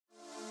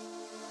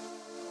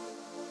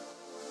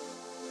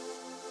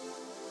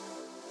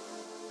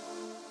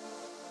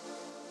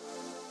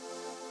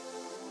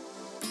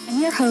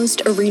your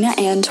host, Arena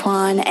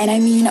Antoine,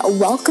 and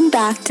welcome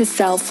back to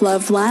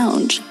Self-Love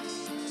Lounge.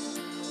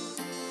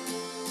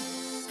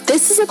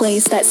 This is a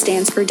place that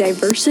stands for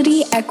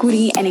diversity,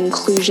 equity, and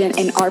inclusion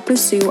in our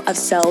pursuit of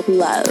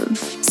self-love.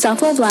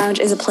 Self-Love Lounge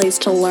is a place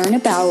to learn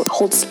about,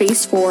 hold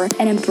space for,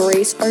 and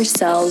embrace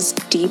ourselves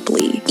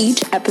deeply.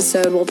 Each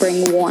episode will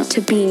bring warmth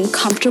to being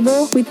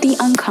comfortable with the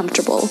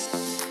uncomfortable.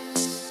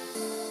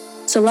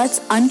 So let's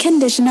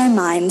uncondition our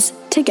minds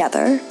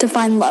together to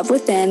find love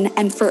within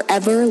and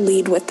forever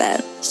lead with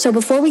it. So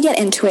before we get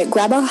into it,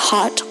 grab a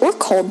hot or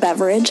cold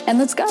beverage and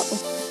let's go.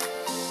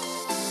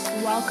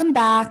 Welcome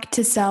back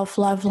to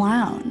Self-Love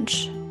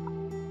Lounge.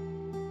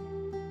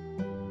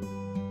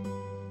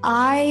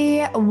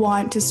 I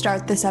want to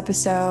start this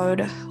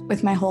episode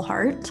with my whole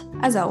heart,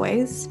 as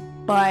always,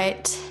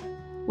 but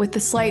with the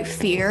slight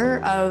fear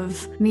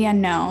of the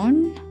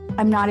unknown.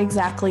 I'm not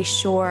exactly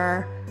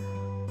sure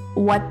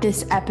what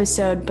this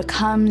episode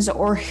becomes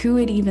or who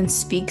it even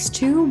speaks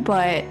to,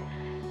 but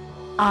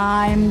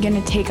I'm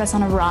gonna take us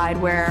on a ride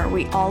where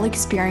we all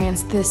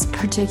experience this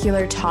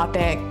particular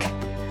topic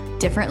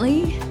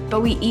differently, but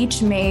we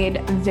each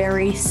made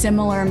very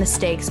similar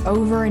mistakes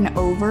over and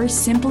over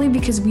simply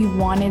because we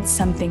wanted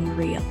something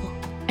real.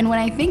 And when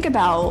I think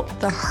about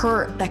the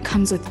hurt that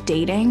comes with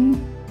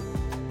dating,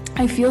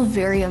 I feel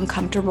very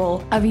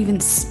uncomfortable of even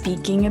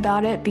speaking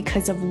about it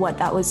because of what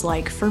that was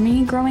like for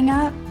me growing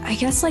up. I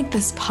guess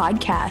this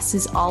podcast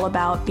is all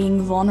about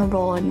being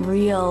vulnerable and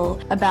real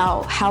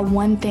about how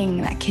one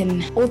thing that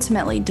can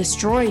ultimately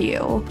destroy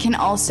you can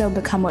also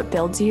become what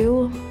builds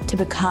you to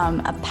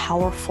become a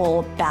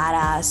powerful,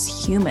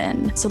 badass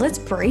human. So let's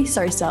brace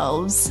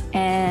ourselves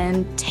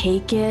and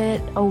take it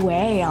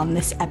away on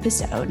this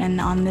episode and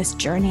on this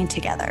journey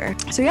together.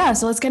 So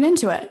let's get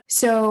into it.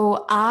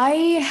 So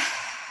I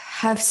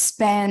have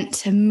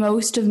spent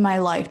most of my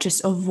life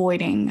just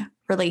avoiding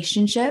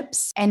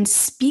relationships, and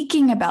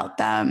speaking about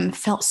them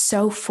felt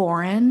so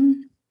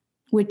foreign,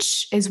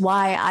 which is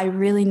why I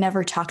really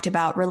never talked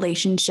about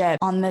relationship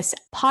on this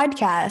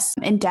podcast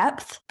in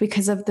depth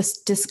because of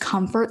this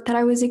discomfort that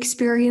I was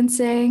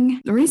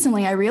experiencing.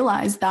 Recently, I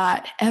realized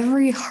that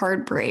every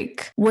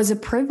heartbreak was a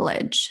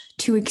privilege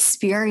to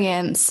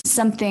experience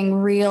something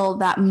real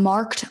that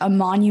marked a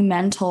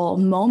monumental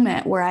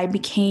moment where I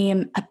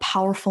became a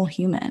powerful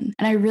human.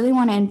 And I really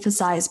want to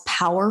emphasize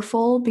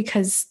powerful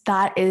because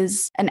that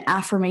is an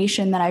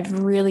affirmation that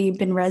I've really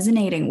been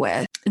resonating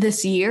with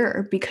this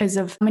year because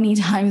of many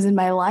times in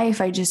my life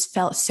I just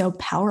felt so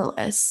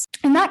powerless.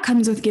 And that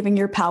comes with giving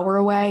your power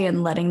away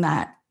and letting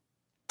that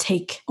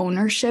take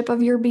ownership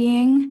of your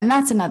being. And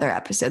that's another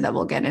episode that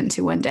we'll get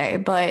into one day.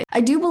 But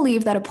I do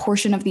believe that a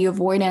portion of the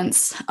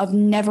avoidance of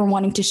never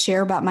wanting to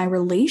share about my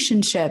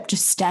relationship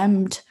just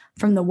stemmed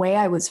from the way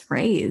I was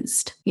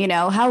raised.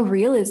 How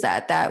real is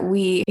that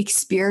we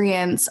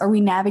experience or we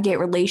navigate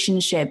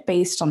relationship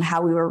based on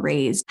how we were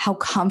raised, how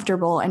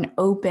comfortable and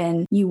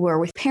open you were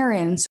with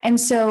parents. And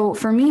so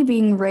for me,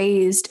 being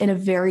raised in a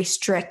very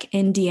strict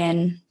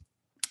Indian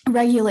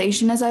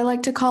regulation, as I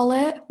like to call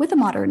it, with a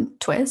modern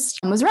twist,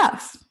 was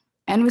rough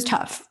and was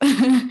tough.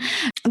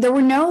 There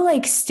were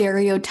no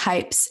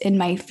stereotypes in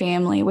my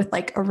family with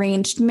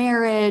arranged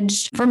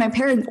marriage for my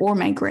parents or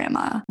my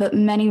grandma, but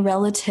many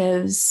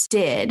relatives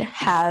did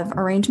have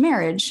arranged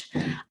marriage,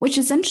 which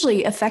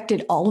essentially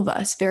affected all of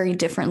us very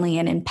differently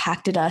and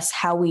impacted us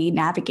how we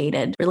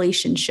navigated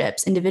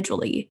relationships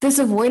individually. This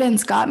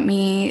avoidance got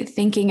me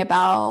thinking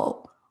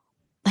about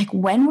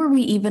when were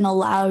we even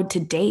allowed to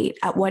date?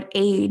 At what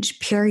age,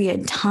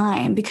 period,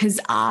 time? Because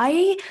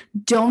I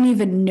don't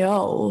even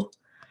know.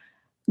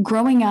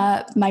 Growing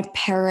up, my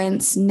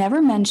parents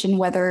never mentioned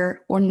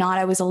whether or not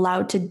I was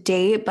allowed to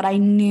date, but I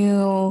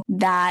knew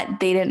that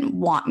they didn't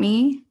want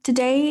me to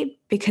date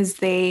because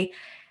they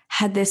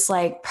had this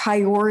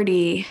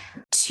priority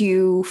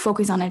to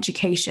focus on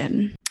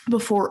education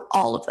before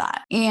all of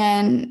that.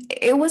 And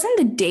it wasn't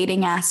the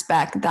dating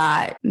aspect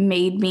that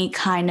made me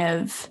kind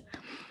of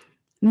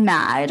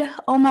mad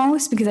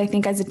almost, because I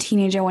think as a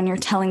teenager, when you're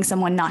telling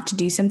someone not to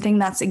do something,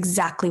 that's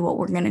exactly what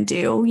we're going to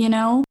do,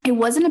 It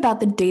wasn't about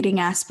the dating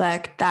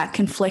aspect that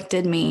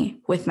conflicted me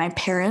with my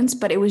parents,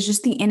 but it was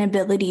just the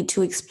inability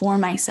to explore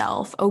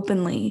myself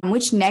openly,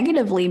 which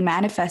negatively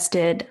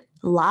manifested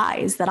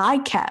lies that I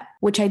kept,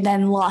 which I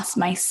then lost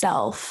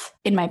myself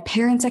in my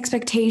parents'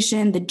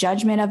 expectation, the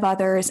judgment of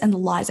others, and the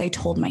lies I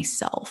told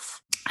myself.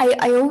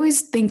 I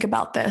always think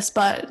about this,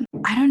 but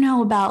I don't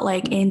know about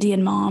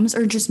Indian moms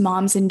or just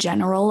moms in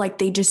general.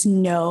 They just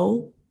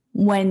know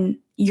when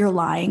you're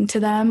lying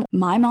to them.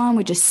 My mom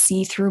would just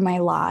see through my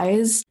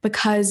lies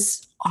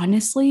because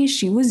honestly,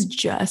 she was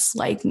just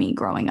like me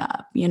growing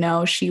up.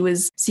 She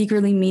was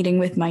secretly meeting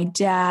with my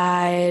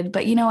dad,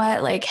 but you know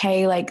what?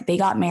 Hey, they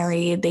got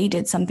married, they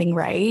did something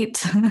right.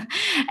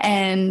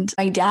 And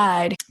my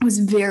dad was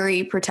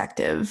very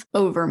protective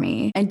over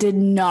me and did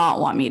not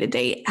want me to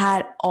date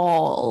at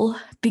all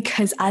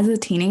because as a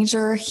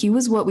teenager, he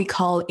was what we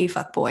call a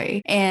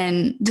fuckboy.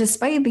 And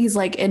despite these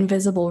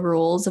invisible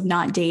rules of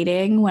not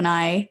dating, when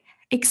I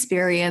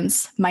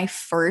experience my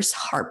first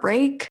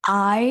heartbreak,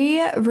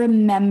 I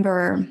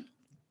remember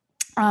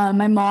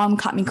My mom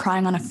caught me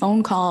crying on a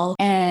phone call,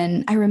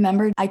 and I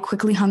remembered I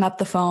quickly hung up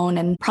the phone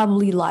and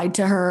probably lied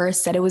to her,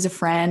 said it was a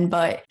friend,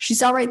 but she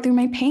saw right through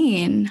my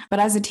pain. But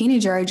as a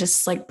teenager, I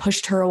just like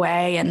pushed her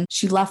away, and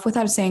she left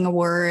without saying a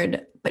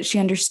word. But she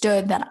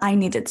understood that I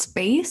needed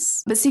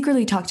space, but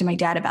secretly talked to my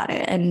dad about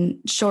it. And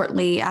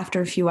shortly after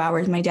a few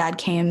hours, my dad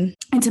came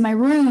into my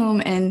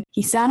room and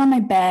he sat on my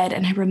bed.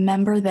 And I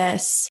remember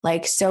this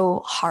like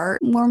so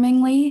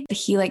heartwarmingly.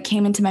 He like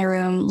came into my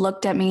room,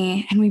 looked at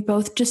me, and we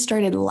both just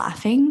started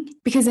laughing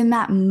because in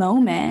that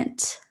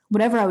moment,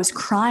 whatever I was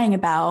crying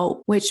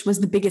about, which was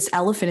the biggest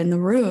elephant in the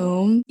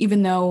room,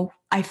 even though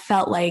I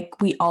felt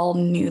like we all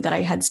knew that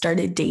I had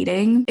started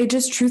dating, it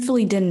just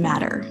truthfully didn't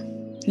matter.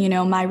 You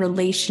know, my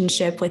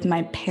relationship with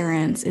my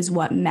parents is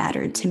what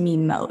mattered to me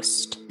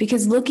most.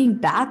 Because looking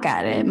back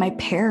at it, my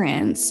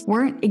parents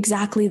weren't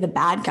exactly the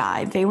bad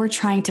guy. They were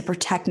trying to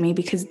protect me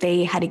because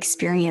they had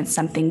experienced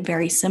something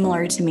very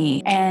similar to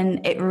me,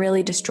 and it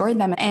really destroyed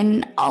them.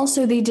 And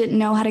also, they didn't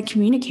know how to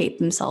communicate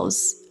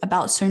themselves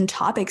about certain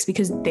topics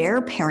because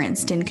their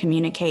parents didn't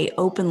communicate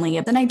openly.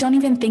 Then I don't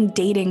even think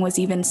dating was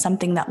even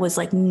something that was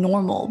like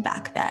normal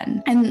back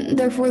then. And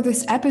therefore,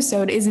 this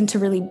episode isn't to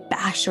really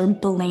bash or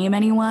blame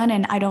anyone.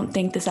 And I don't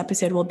think this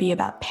episode will be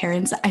about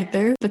parents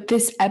either. But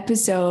this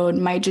episode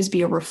might just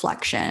be a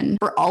reflection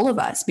for all of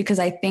us because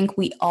I think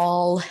we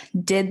all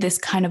did this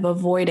kind of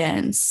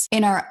avoidance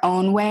in our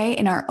own way,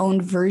 in our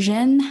own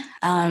version.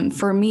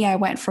 For me, I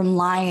went from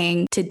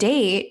lying to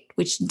date,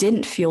 which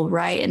didn't feel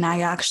right. And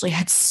I actually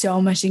had so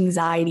much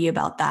anxiety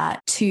about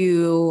that,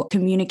 to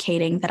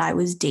communicating that I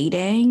was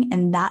dating.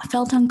 And that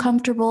felt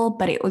uncomfortable,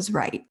 but it was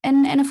right.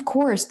 And of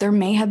course, there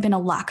may have been a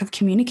lack of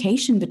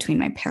communication between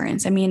my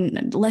parents. I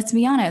mean, let's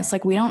be honest,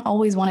 like we don't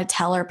always want to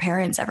tell our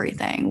parents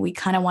everything. We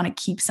kind of want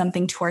to keep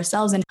something to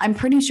ourselves. And I'm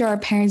pretty sure our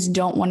parents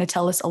don't want to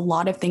tell us a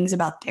lot of things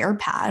about their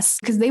past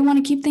because they want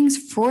to keep things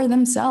for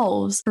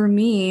themselves. For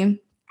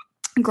me,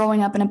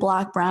 growing up in a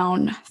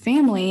Black-brown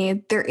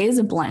family, there is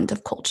a blend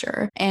of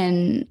culture,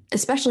 and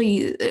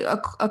especially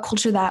a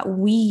culture that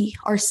we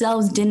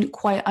ourselves didn't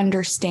quite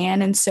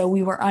understand. And so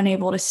we were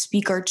unable to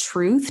speak our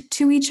truth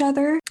to each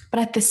other. But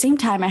at the same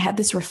time, I had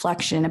this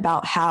reflection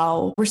about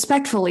how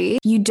respectfully,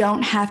 you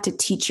don't have to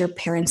teach your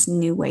parents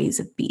new ways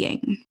of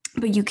being,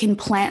 but you can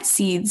plant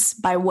seeds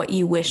by what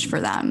you wish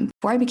for them.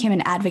 Before I became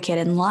an advocate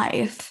in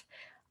life,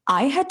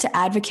 I had to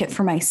advocate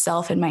for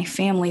myself and my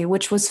family,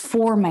 which was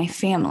for my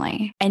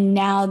family. And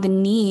now the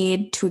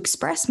need to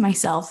express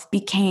myself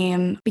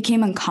became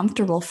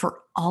uncomfortable for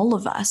all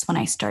of us when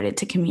I started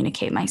to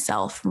communicate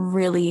myself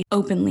really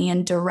openly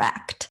and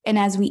direct. And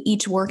as we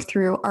each work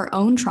through our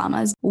own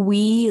traumas,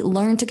 we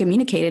learn to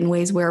communicate in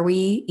ways where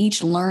we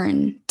each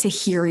learn to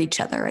hear each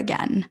other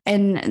again.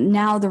 And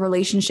now the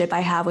relationship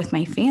I have with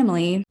my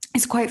family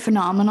is quite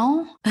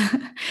phenomenal.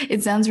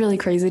 It sounds really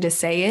crazy to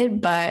say it,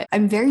 but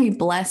I'm very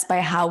blessed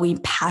by how we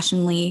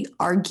passionately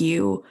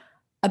argue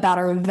about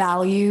our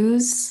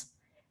values,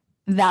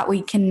 that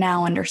we can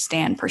now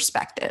understand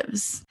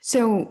perspectives.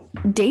 So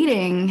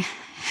dating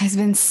has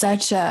been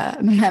such a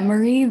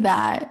memory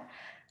that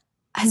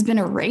has been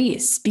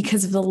erased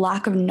because of the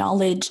lack of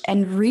knowledge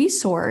and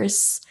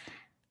resource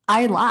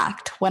I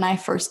lacked when I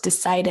first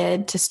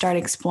decided to start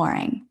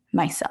exploring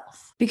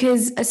myself.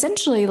 Because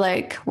essentially,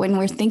 like when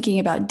we're thinking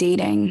about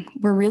dating,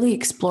 we're really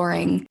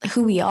exploring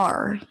who we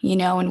are, you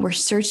know, and we're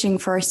searching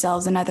for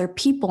ourselves and other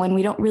people, and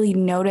we don't really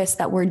notice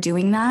that we're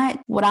doing that.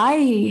 What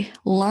I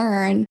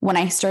learned when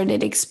I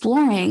started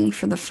exploring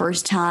for the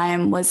first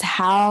time was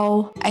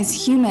how,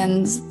 as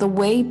humans, the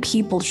way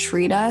people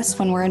treat us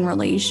when we're in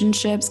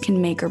relationships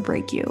can make or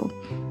break you.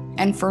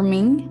 And for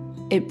me,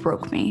 it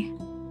broke me.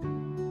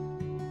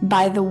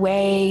 By the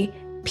way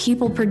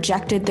people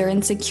projected their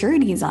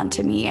insecurities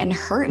onto me and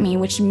hurt me,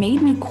 which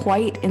made me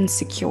quite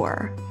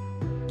insecure.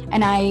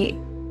 And I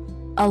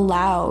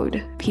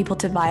allowed people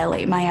to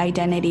violate my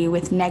identity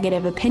with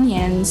negative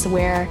opinions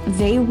where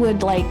they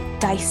would like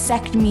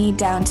dissect me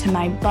down to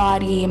my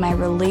body, my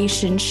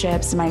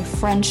relationships, my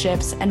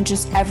friendships, and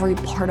just every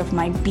part of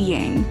my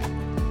being.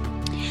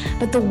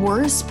 But the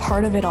worst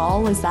part of it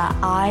all is that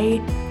I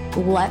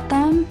let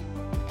them,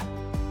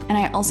 and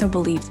I also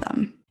believed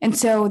them. And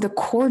so the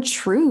core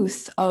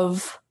truth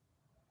of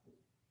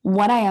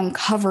what I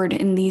uncovered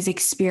in these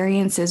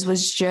experiences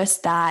was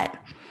just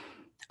that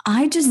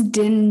I just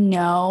didn't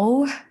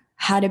know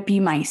how to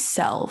be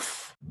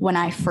myself when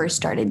I first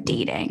started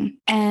dating.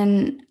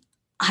 And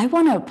I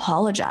want to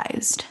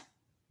apologize.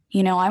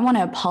 You know, I want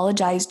to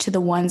apologize to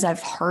the ones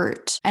I've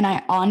hurt. And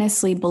I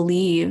honestly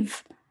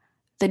believe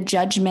the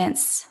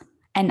judgments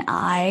and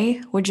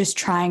I were just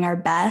trying our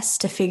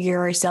best to figure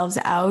ourselves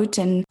out.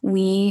 And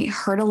we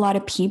hurt a lot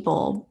of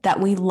people that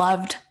we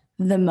loved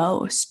the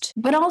most.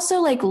 But also,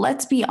 like,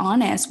 let's be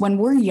honest, when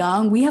we're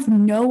young, we have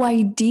no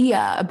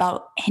idea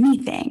about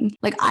anything.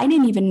 Like, I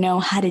didn't even know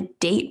how to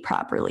date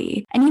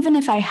properly. And even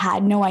if I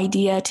had no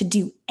idea to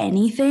do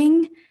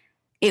anything,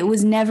 It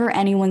was never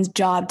anyone's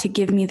job to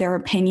give me their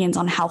opinions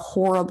on how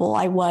horrible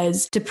I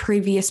was to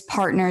previous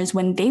partners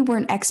when they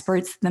weren't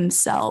experts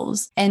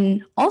themselves.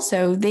 And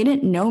also, they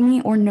didn't know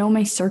me or know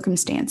my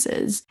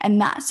circumstances. And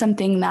that's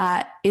something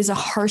that is a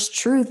harsh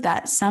truth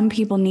that some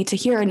people need to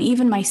hear, and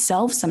even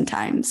myself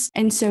sometimes.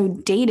 And so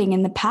dating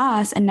in the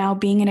past and now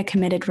being in a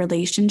committed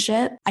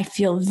relationship, I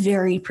feel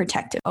very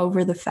protective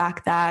over the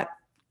fact that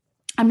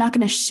I'm not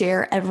going to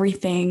share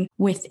everything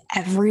with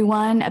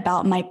everyone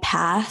about my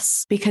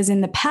past, because in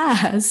the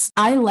past,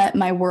 I let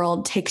my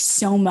world take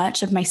so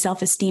much of my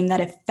self-esteem that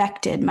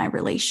affected my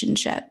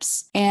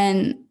relationships.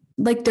 And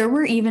like, there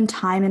were even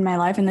time in my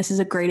life, and this is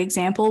a great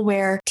example,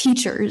 where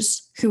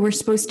teachers who were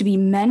supposed to be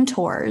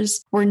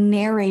mentors were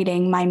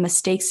narrating my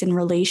mistakes in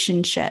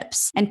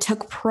relationships and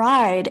took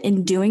pride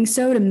in doing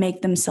so to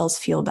make themselves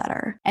feel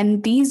better.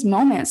 And these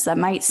moments that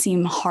might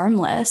seem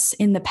harmless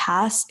in the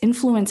past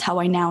influence how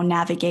I now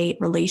navigate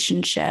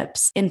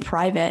relationships in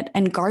private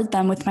and guard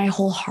them with my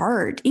whole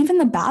heart, even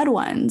the bad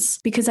ones,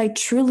 because I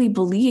truly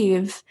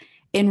believe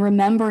in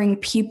remembering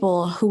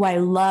people who I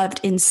loved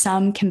in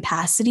some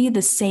capacity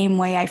the same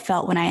way I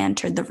felt when I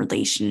entered the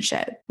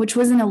relationship, which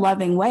was in a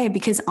loving way.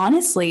 Because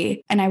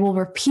honestly, and I will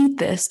repeat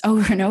this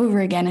over and over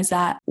again, is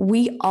that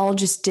we all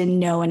just didn't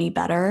know any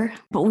better,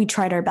 but we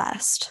tried our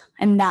best.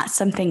 And that's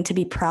something to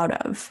be proud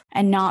of,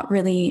 and not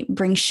really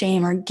bring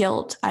shame or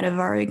guilt out of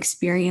our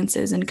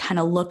experiences and kind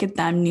of look at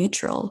them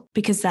neutral,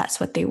 because that's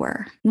what they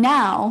were.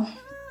 Now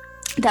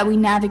that we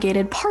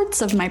navigated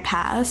parts of my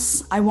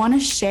past, I want to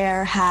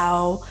share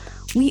how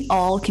we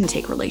all can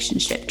take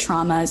relationship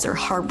traumas or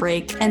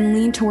heartbreak and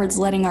lean towards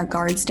letting our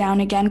guards down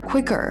again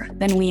quicker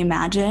than we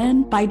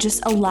imagine, by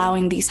just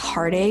allowing these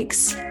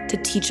heartaches to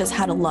teach us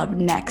how to love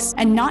next,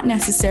 and not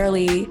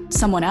necessarily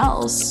someone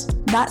else.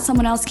 That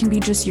someone else can be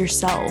just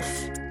yourself.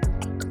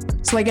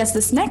 So I guess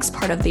this next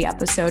part of the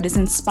episode is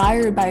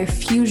inspired by a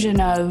fusion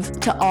of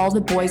To All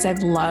the Boys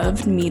I've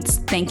Loved meets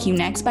Thank You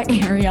Next by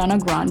Ariana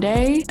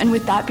Grande. And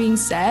with that being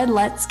said,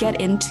 let's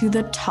get into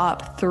the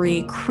top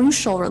 3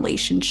 crucial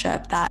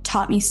relationship that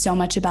taught me so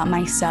much about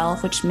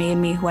myself, which made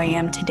me who I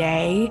am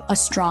today, a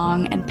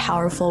strong and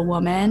powerful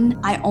woman.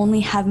 I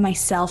only have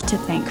myself to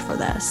thank for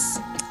this.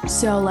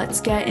 So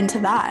let's get into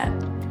that.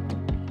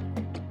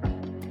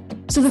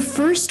 So the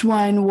first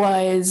one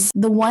was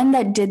the one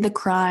that did the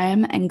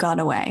crime and got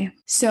away.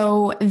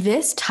 So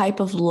this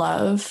type of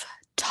love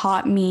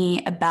taught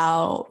me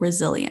about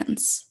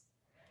resilience.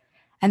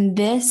 And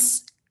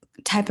this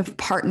type of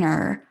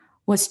partner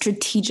was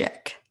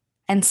strategic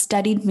and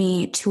studied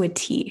me to a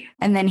T.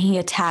 And then he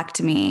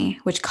attacked me,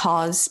 which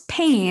caused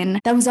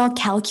pain that was all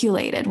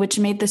calculated, which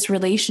made this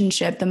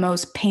relationship the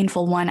most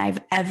painful one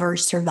I've ever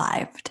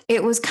survived.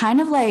 It was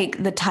kind of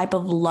like the type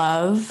of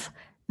love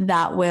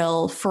that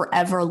will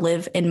forever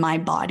live in my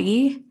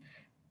body,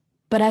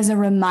 but as a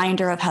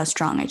reminder of how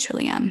strong I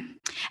truly am.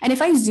 And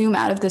if I zoom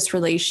out of this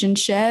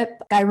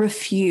relationship, I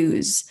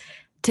refuse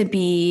to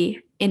be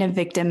in a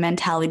victim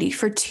mentality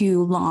for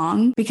too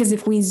long, because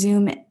if we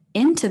zoom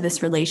into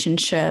this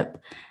relationship,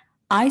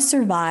 I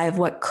survived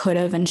what could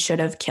have and should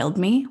have killed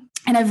me.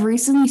 And I've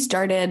recently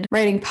started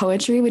writing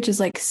poetry, which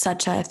is like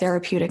such a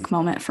therapeutic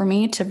moment for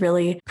me to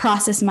really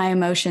process my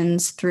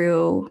emotions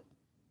through,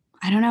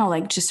 I don't know,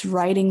 like just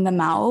writing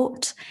them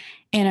out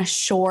in a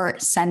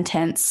short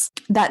sentence.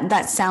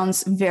 That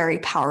sounds very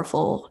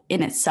powerful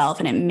in itself,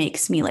 and it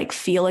makes me like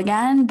feel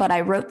again. But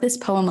I wrote this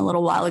poem a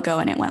little while ago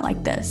and it went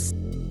like this.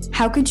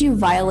 How could you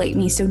violate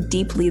me so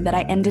deeply that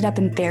I ended up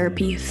in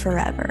therapy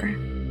forever?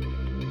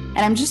 And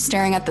I'm just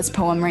staring at this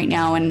poem right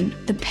now, and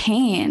the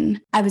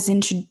pain I was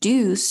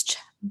introduced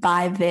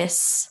by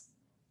this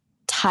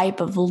type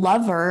of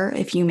lover,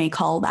 if you may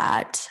call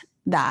that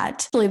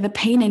really the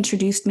pain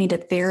introduced me to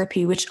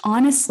therapy, which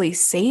honestly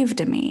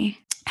saved me.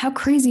 How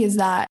crazy is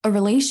that? A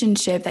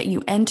relationship that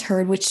you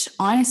entered, which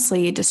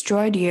honestly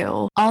destroyed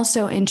you,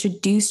 also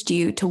introduced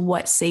you to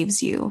what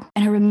saves you.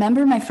 And I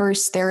remember my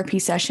first therapy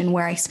session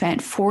where I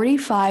spent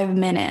 45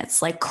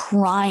 minutes like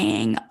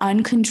crying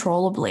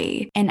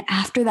uncontrollably. And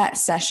after that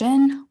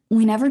session,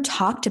 we never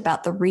talked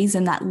about the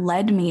reason that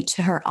led me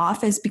to her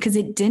office, because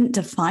it didn't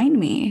define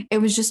me. It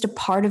was just a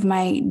part of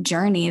my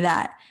journey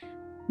that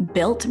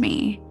built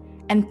me.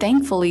 And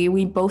thankfully,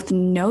 we both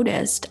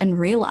noticed and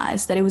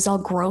realized that it was all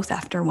growth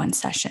after one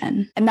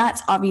session. And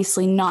that's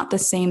obviously not the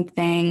same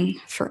thing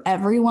for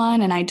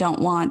everyone. And I don't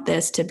want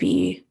this to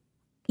be,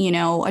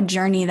 a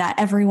journey that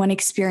everyone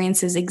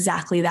experiences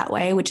exactly that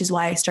way, which is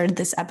why I started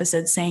this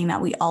episode saying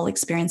that we all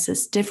experience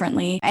this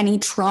differently. Any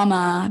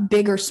trauma,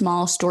 big or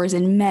small, stores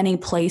in many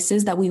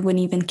places that we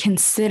wouldn't even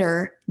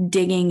consider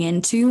digging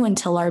into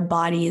until our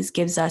bodies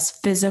gives us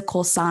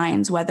physical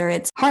signs, whether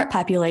it's heart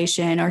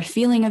palpitation or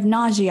feeling of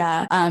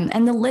nausea.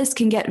 And the list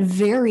can get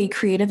very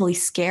creatively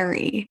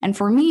scary. And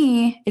for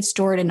me, it's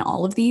stored in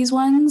all of these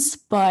ones,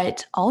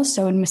 but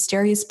also in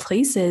mysterious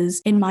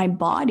places in my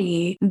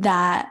body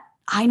that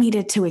I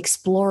needed to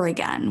explore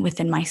again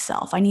within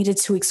myself. I needed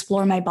to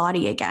explore my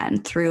body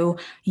again through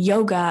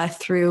yoga,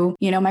 through,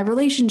 my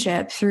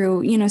relationship,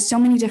 through, so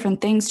many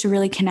different things to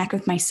really connect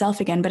with myself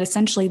again. But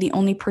essentially the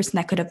only person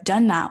that could have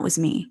done that was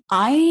me.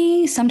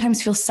 I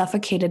sometimes feel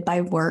suffocated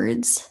by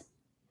words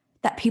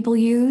that people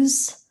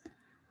use,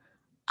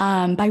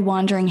 by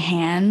wandering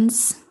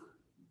hands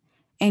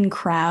in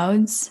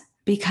crowds,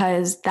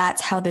 because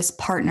that's how this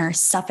partner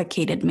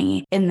suffocated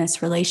me in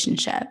this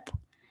relationship.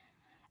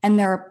 And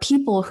there are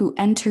people who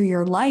enter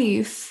your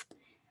life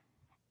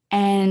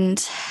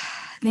and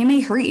they may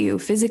hurt you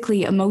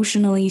physically,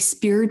 emotionally,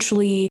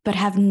 spiritually, but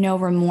have no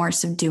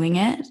remorse of doing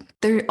it.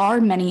 There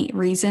are many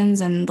reasons,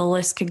 and the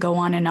list could go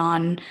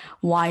on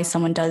why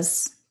someone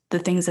does the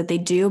things that they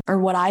do. Or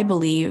what I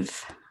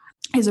believe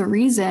is a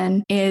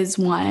reason is,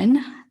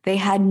 one, they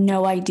had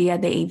no idea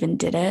they even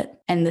did it.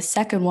 And the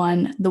second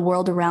one, the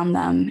world around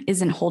them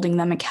isn't holding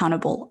them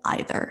accountable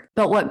either.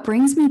 But what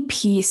brings me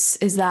peace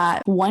is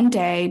that one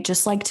day,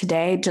 just like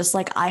today, just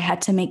like I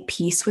had to make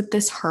peace with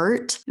this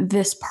hurt,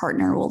 this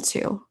partner will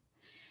too.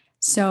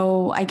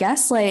 So I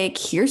guess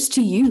here's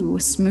to you,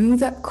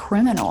 smooth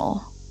criminal.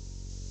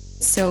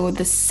 So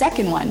the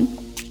second one,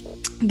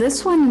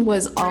 this one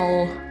was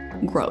all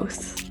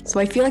growth. So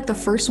I feel like the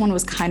first one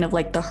was kind of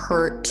like the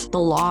hurt, the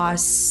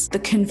loss, the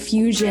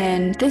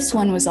confusion. This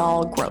one was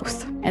all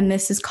growth. And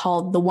this is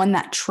called The One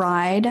That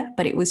Tried,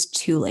 but It Was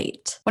Too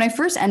Late. When I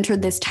first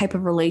entered this type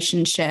of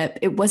relationship,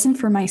 it wasn't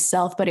for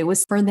myself, but it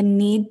was for the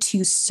need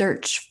to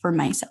search for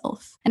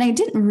myself. And I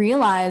didn't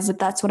realize that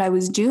that's what I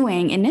was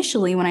doing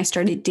initially when I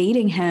started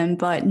dating him.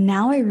 But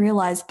now I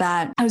realized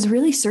that I was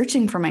really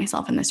searching for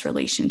myself in this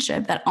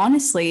relationship that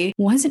honestly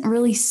wasn't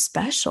really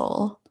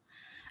special.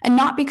 And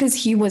not because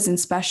he wasn't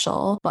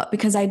special, but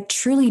because I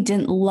truly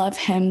didn't love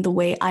him the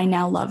way I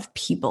now love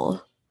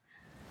people.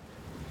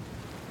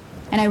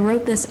 And I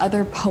wrote this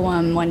other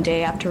poem one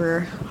day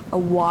after a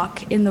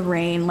walk in the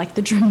rain, like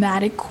the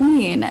dramatic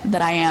queen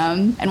that I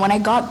am. And when I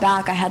got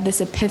back, I had this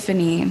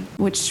epiphany,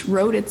 which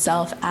wrote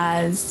itself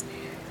as,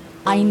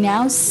 I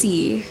now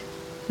see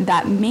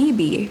that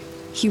maybe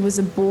he was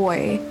a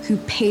boy who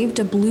paved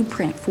a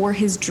blueprint for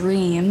his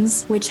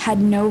dreams, which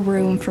had no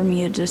room for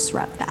me to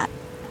disrupt that.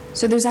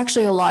 So there's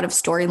actually a lot of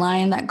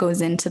storyline that goes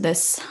into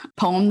this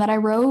poem that I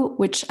wrote,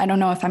 which I don't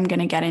know if I'm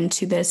going to get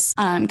into this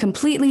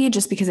completely,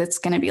 just because it's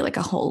going to be like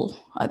a whole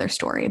other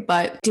story.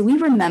 But do we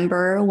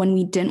remember when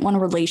we didn't want a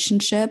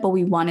relationship, but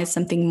we wanted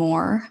something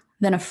more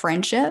than a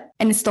friendship?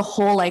 And it's the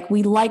whole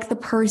we like the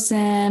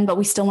person, but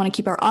we still want to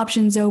keep our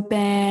options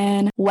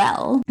open.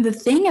 Well, the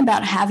thing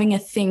about having a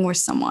thing with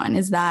someone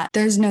is that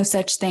there's no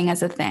such thing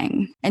as a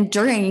thing. And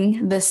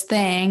during this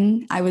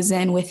thing I was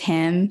in with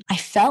him, I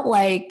felt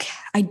like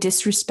I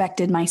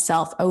disrespected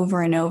myself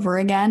over and over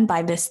again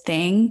by this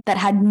thing that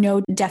had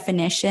no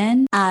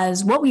definition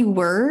as what we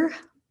were.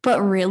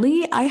 But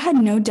really, I had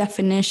no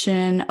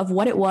definition of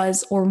what it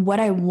was or what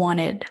I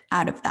wanted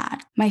out of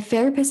that. My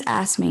therapist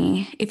asked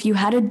me, if you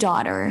had a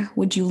daughter,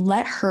 would you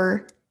let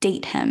her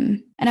date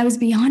him? And I was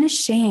beyond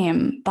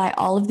ashamed by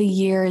all of the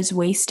years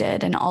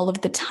wasted and all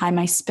of the time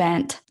I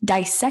spent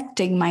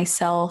dissecting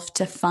myself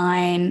to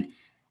find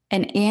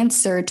an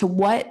answer to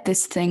what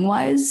this thing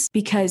was.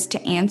 Because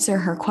to answer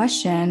her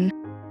question,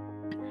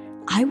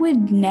 I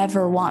would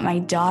never want my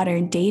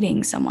daughter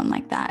dating someone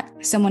like that,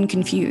 someone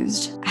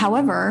confused.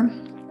 However,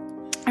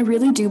 I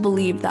really do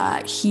believe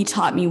that he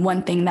taught me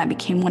one thing that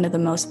became one of the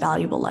most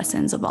valuable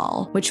lessons of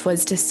all, which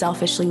was to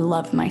selfishly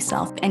love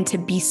myself and to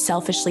be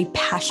selfishly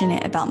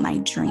passionate about my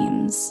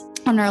dreams.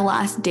 On our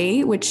last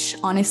date, which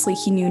honestly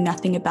he knew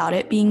nothing about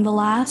it being the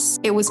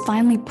last, it was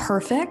finally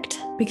perfect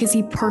because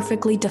he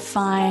perfectly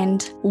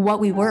defined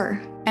what we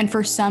were. And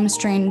for some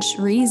strange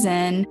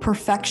reason,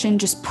 perfection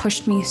just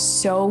pushed me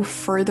so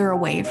further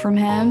away from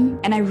him.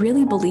 And I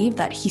really believe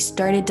that he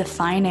started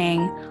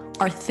defining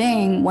our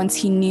thing once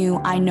he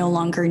knew I no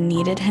longer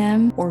needed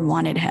him or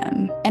wanted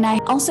him. And I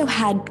also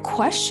had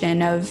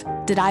question of,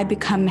 did I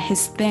become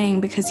his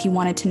thing because he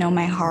wanted to know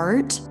my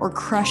heart, or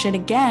crush it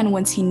again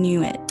once he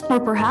knew it? Or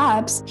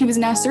perhaps he was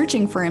now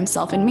searching for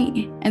himself in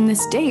me. And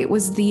this date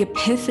was the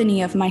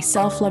epiphany of my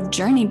self-love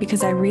journey,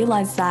 because I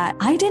realized that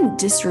I didn't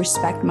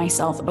disrespect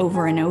myself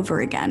over and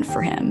over again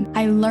for him.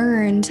 I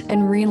learned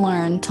and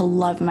relearned to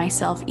love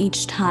myself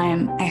each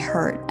time I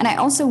hurt. And I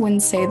also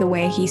wouldn't say the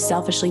way he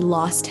selfishly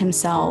lost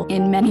himself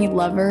in many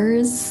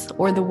lovers,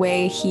 or the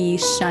way he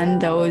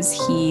shunned those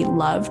he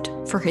loved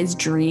for his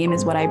dream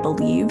is what I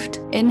believed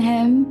in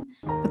him.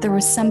 But there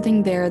was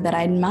something there that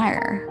I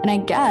admire. And I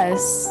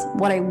guess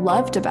what I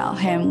loved about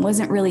him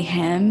wasn't really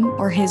him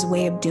or his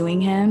way of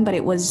doing him, but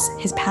it was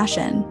his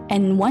passion.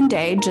 And one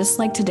day, just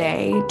like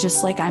today,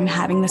 just like I'm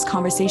having this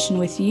conversation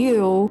with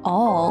you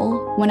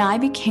all, when I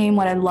became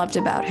what I loved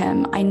about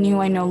him, I knew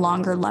I no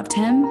longer loved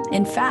him.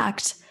 In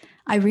fact,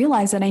 I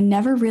realized that I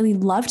never really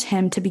loved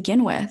him to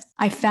begin with.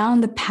 I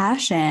found the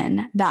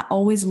passion that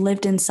always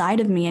lived inside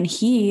of me, and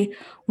he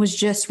was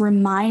just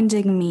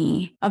reminding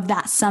me of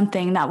that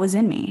something that was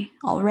in me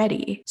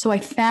already. So I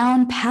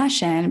found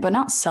passion, but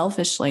not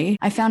selfishly.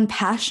 I found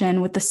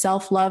passion with the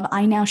self-love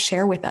I now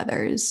share with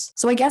others.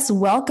 So I guess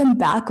welcome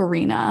back,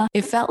 Arena.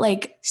 It felt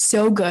like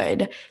so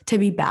good to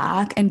be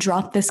back and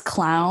drop this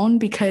clown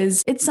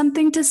because it's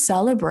something to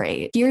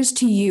celebrate. Here's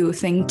to you,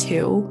 thing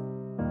 2.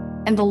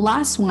 And the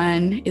last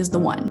one is the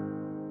one.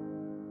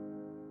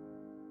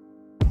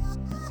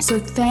 So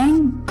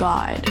thank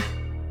God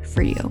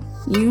for you.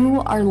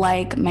 You are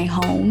like my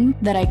home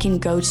that I can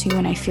go to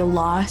when I feel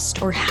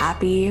lost or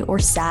happy or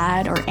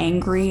sad or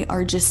angry,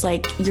 or just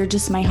like, you're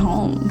just my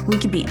home. We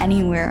could be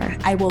anywhere.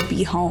 I will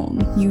be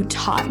home. You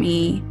taught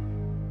me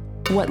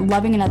what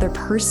loving another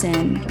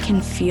person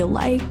can feel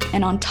like.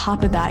 And on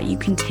top of that, you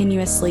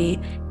continuously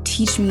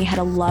teach me how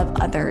to love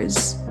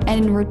others.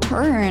 And in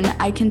return,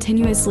 I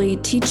continuously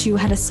teach you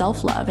how to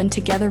self-love, and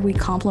together we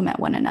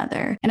complement one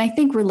another. And I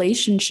think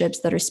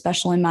relationships that are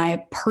special, in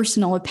my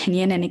personal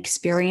opinion and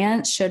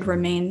experience, should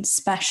remain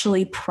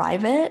specially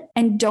private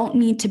and don't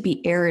need to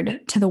be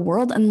aired to the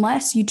world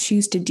unless you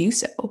choose to do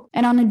so.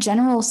 And on a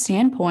general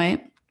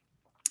standpoint,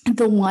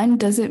 the one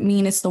doesn't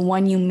mean it's the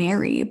one you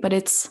marry, but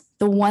it's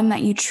the one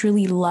that you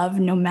truly love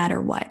no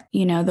matter what.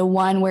 You know, the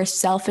one where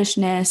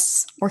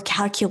selfishness or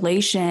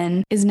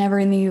calculation is never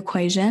in the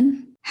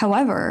equation.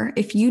 However,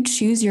 if you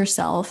choose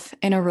yourself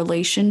in a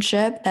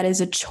relationship, that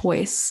is a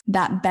choice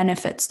that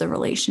benefits the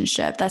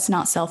relationship. That's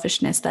not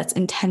selfishness, that's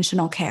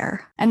intentional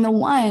care. And the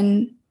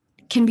one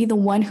can be the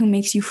one who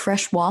makes you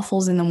fresh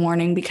waffles in the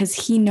morning because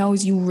he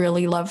knows you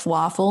really love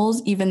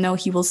waffles, even though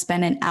he will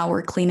spend an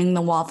hour cleaning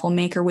the waffle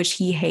maker, which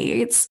he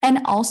hates, and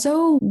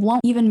also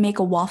won't even make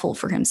a waffle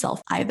for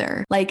himself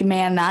either. Like,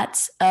 man,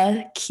 that's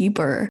a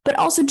keeper. But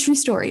also true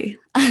story.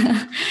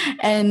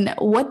 And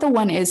what the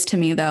one is to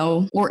me,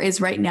 though, or is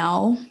right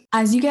now,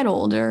 as you get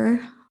older,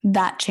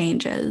 that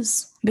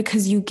changes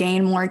because you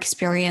gain more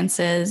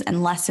experiences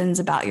and lessons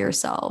about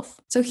yourself.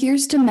 So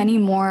here's to many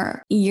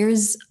more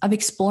years of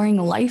exploring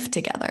life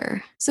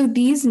together. So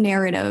these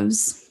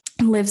narratives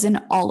lives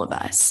in all of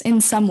us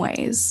in some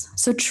ways.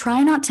 So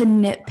try not to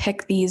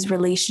nitpick these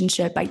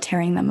relationships by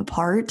tearing them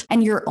apart,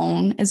 and your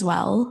own as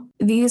well.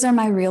 These are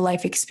my real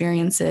life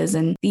experiences,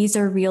 and these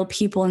are real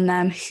people in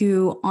them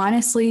who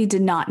honestly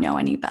did not know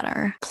any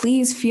better.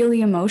 Please feel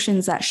the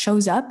emotions that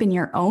shows up in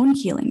your own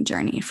healing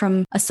journey,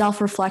 from a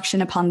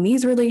self-reflection upon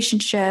these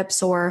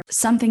relationships, or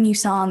something you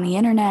saw on the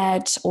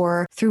internet,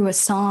 or through a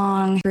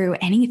song, through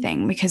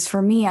anything. Because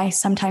for me, I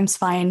sometimes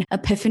find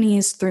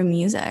epiphanies through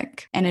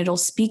music, and it'll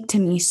speak to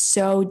me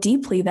so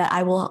deeply that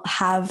I will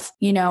have,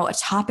 a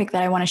topic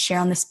that I want to share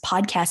on this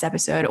podcast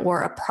episode,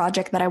 or a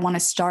project that I want to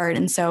start.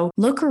 And so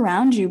look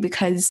around you,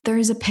 because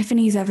there's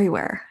epiphanies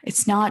everywhere.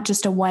 It's not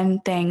just a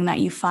one thing that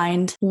you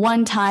find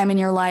one time in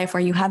your life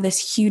where you have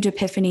this huge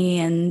epiphany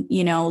and,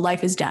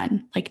 life is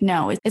done. Like,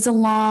 no, it's a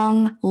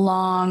long,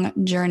 long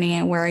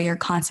journey where you're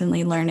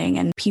constantly learning,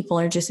 and people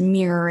are just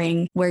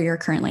mirroring where you're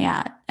currently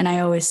at. And I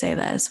always say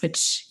this,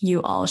 which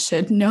you all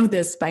should know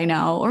this by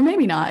now, or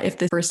maybe not if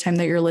the first time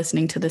that you're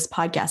listening to this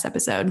podcast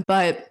episode,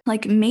 but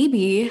like,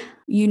 maybe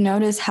you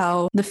notice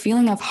how the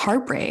feeling of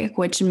heartbreak,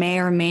 which may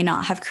or may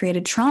not have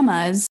created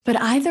traumas, but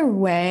either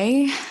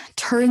way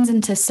turns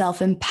into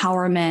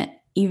self-empowerment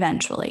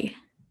eventually.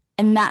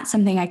 And that's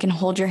something I can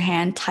hold your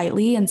hand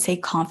tightly and say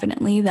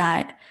confidently,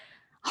 that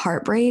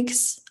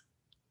heartbreaks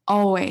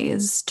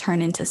always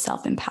turn into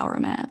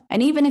self-empowerment.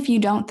 And even if you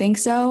don't think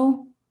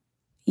so,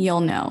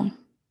 you'll know.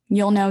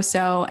 You'll know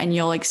so, and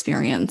you'll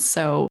experience.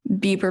 So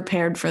be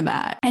prepared for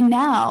that. And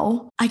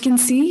now I can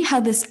see how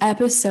this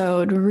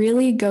episode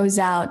really goes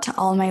out to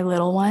all my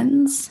little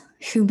ones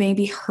who may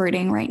be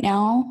hurting right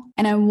now.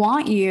 And I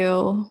want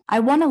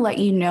to let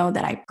you know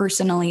that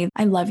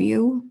I love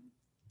you,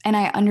 and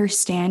I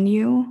understand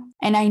you.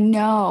 And I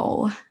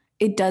know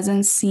it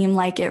doesn't seem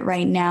like it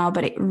right now,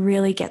 but it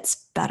really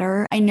gets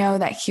better. I know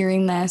that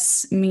hearing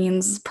this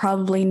means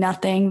probably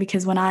nothing,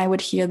 because when I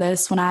would hear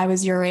this when I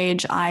was your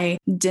age, I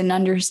didn't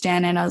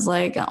understand it. I was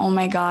like, oh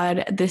my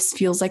God, this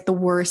feels like the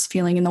worst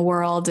feeling in the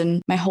world,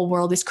 and my whole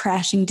world is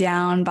crashing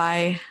down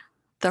by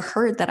the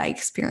hurt that I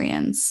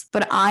experience.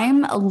 But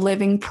I'm a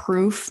living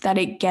proof that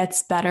it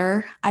gets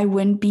better. I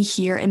wouldn't be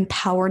here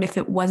empowered if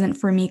it wasn't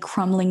for me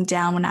crumbling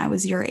down when I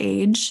was your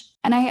age.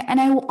 And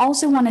I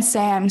also want to say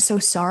I'm so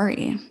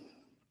sorry.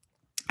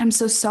 I'm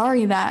so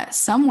sorry that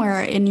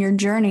somewhere in your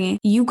journey,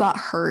 you got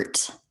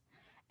hurt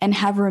and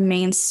have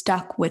remained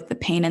stuck with the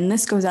pain. And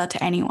this goes out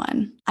to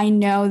anyone. I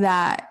know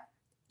that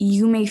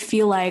you may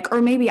feel like,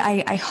 or maybe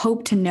I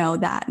hope to know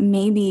that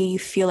maybe you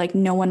feel like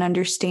no one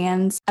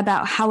understands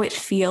about how it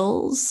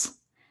feels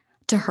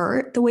to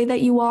hurt the way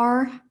that you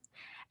are.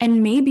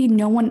 And maybe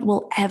no one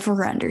will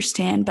ever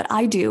understand, but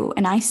I do,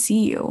 and I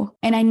see you.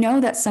 And I know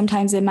that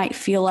sometimes it might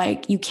feel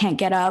like you can't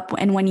get up,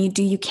 and when you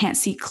do, you can't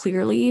see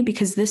clearly,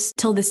 because this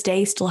till this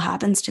day still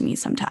happens to me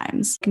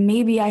sometimes.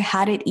 Maybe I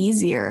had it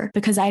easier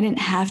because I didn't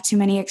have too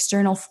many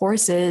external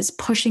forces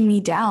pushing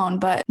me down.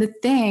 But the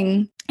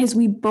thing is,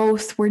 we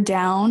both were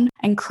down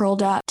and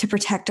curled up to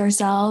protect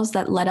ourselves.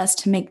 That led us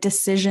to make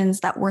decisions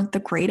that weren't the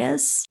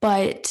greatest,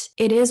 but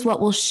it is what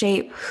will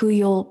shape who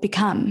you'll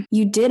become.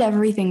 You did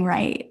everything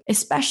right,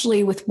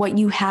 especially with what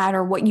you had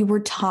or what you were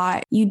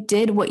taught. You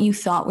did what you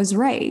thought was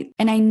right.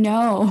 And I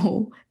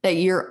know that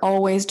you're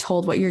always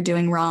told what you're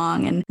doing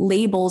wrong, and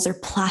labels are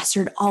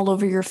plastered all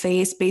over your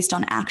face based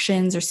on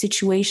actions or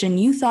situation.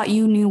 You thought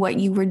you knew what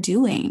you were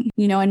doing,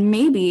 and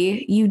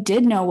maybe you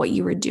did know what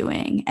you were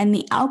doing, and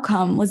the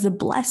outcome was a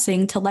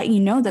blessing to let you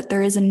know that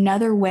there is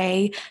another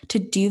way to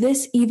do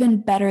this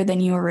even better than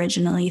you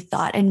originally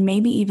thought, and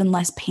maybe even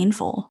less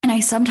painful. And I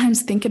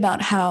sometimes think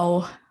about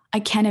how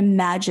I can't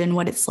imagine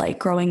what it's like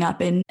growing up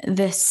in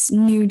this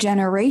new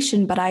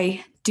generation, but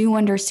I do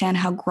understand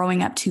how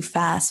growing up too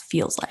fast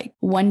feels like.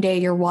 One day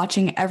you're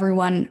watching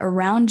everyone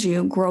around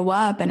you grow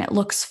up and it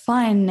looks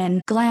fun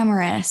and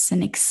glamorous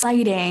and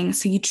exciting,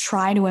 so you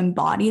try to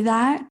embody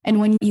that. And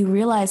when you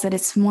realize that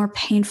it's more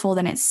painful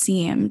than it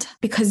seemed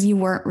because you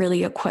weren't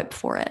really equipped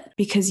for it,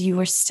 because you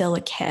were still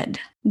a kid.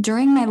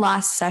 During my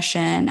last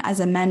session as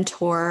a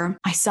mentor,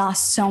 I saw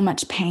so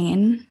much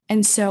pain.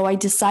 And so I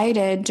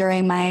decided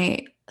during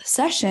my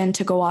session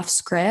to go off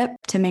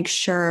script to make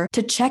sure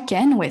to check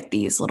in with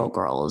these little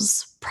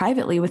girls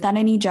privately without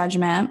any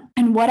judgment.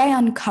 And what I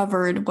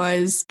uncovered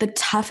was the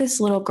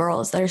toughest little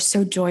girls that are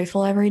so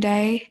joyful every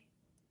day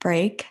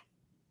break.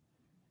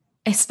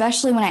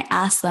 Especially when I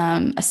ask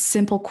them a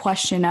simple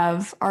question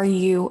of, are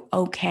you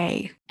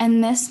okay?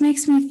 And this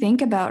makes me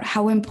think about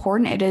how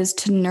important it is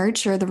to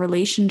nurture the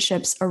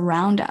relationships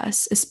around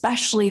us,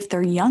 especially if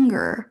they're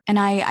younger. And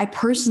I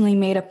personally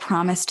made a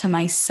promise to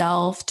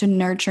myself to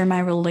nurture my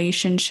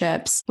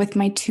relationships with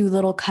my two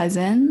little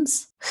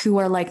cousins who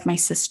are like my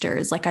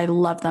sisters. Like, I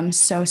love them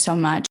so, so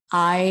much.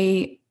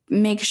 I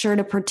make sure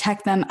to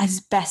protect them as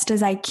best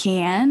as I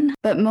can,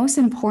 but most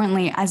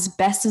importantly, as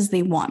best as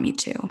they want me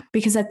to.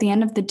 Because at the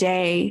end of the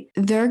day,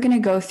 they're going to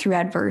go through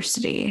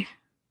adversity.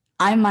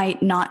 I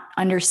might not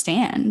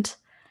understand,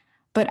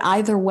 but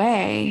either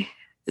way,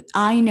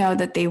 I know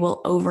that they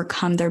will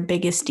overcome their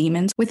biggest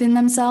demons within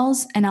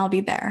themselves, and I'll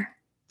be there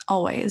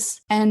always.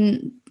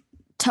 And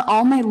to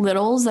all my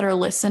littles that are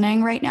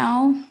listening right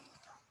now,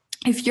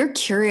 if you're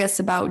curious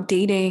about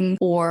dating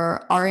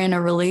or are in a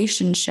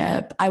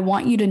relationship, I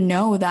want you to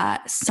know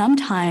that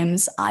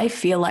sometimes I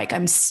feel like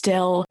I'm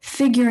still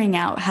figuring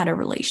out how to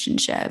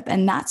relationship,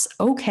 and that's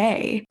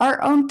okay.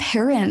 Our own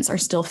parents are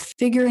still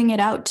figuring it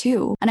out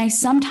too. And I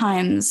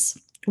sometimes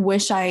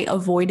wish I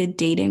avoided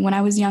dating when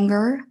I was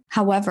younger.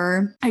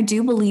 However, I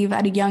do believe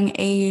at a young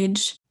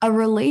age, a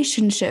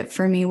relationship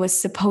for me was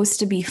supposed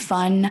to be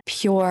fun,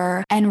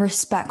 pure, and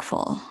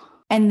respectful.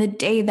 And the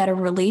day that a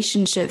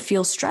relationship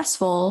feels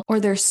stressful or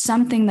there's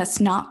something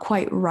that's not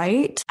quite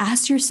right,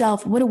 ask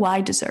yourself, what do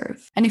I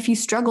deserve? And if you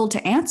struggle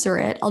to answer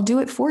it, I'll do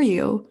it for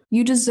you.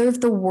 You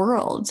deserve the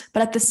world,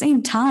 but at the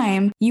same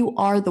time, you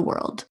are the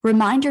world.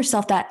 Remind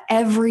yourself that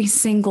every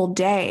single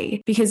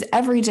day, because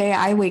every day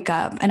I wake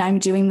up and I'm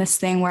doing this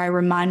thing where I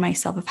remind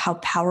myself of how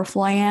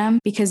powerful I am,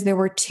 because there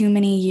were too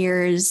many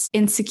years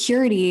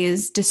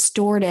insecurities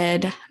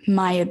distorted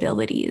my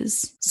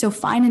abilities. So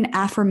find an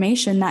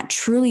affirmation that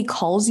truly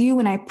calls you,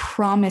 and I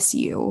promise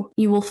you,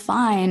 you will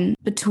find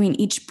between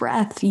each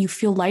breath, you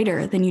feel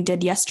lighter than you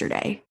did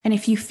yesterday. And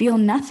if you feel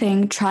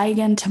nothing, try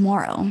again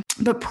tomorrow.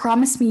 But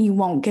promise me you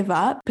won't give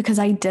up, because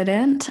I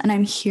didn't, and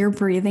I'm here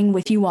breathing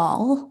with you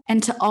all.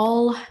 And to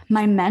all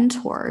my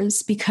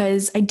mentors,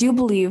 because I do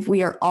believe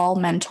we are all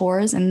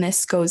mentors, and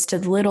this goes to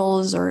the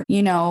littles or,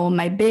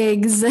 my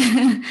bigs.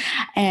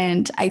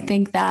 And I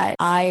think that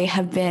I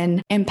have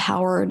been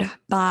empowered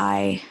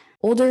by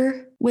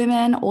older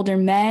women, older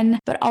men,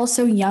 but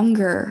also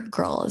younger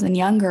girls and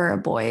younger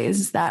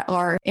boys that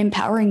are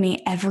empowering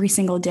me every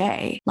single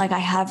day. Like, I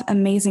have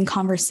amazing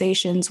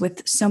conversations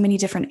with so many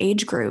different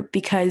age group,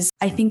 because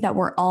I think that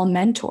we're all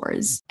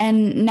mentors.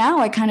 And now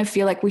I kind of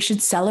feel like we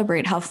should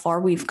celebrate how far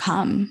we've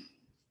come,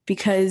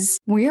 because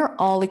we are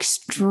all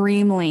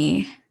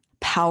extremely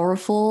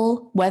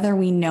powerful, whether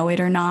we know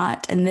it or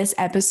not. And this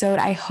episode,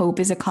 I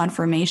hope, is a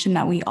confirmation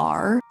that we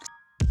are.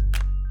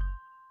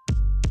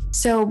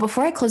 So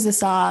before I close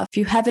this off, if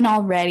you haven't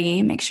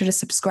already, make sure to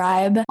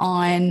subscribe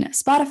on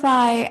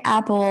Spotify,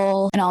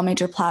 Apple, and all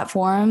major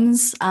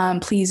platforms.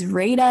 Please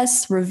rate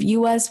us,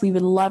 review us. We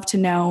would love to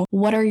know,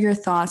 what are your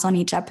thoughts on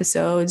each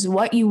episode,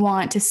 what you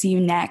want to see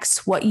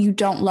next, what you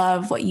don't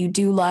love, what you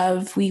do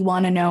love. We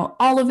want to know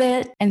all of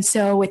it. And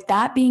so with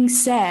that being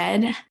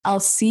said, I'll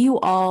see you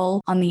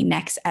all on the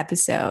next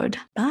episode.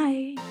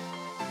 Bye.